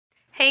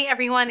Hey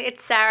everyone,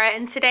 it's Sarah,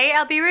 and today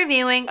I'll be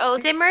reviewing Eau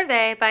de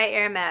Merveilles by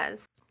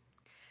Hermes.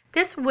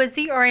 This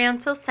woodsy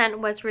oriental scent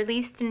was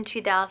released in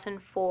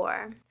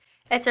 2004.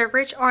 It's a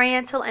rich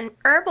oriental and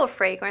herbal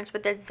fragrance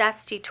with a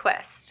zesty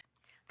twist.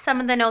 Some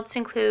of the notes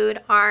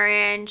include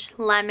orange,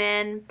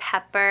 lemon,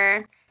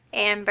 pepper,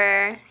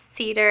 amber,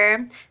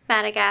 cedar,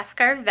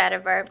 Madagascar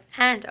vetiver,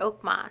 and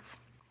oak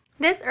moss.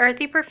 This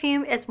earthy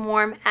perfume is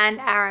warm and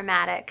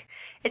aromatic.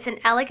 It's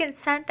an elegant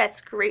scent that's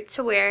great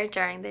to wear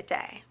during the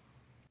day.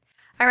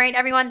 Alright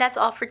everyone, that's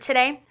all for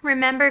today.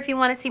 Remember, if you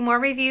want to see more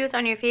reviews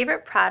on your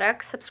favorite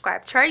products,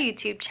 subscribe to our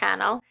YouTube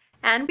channel,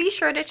 and be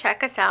sure to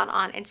check us out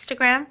on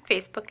Instagram,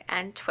 Facebook,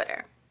 and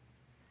Twitter.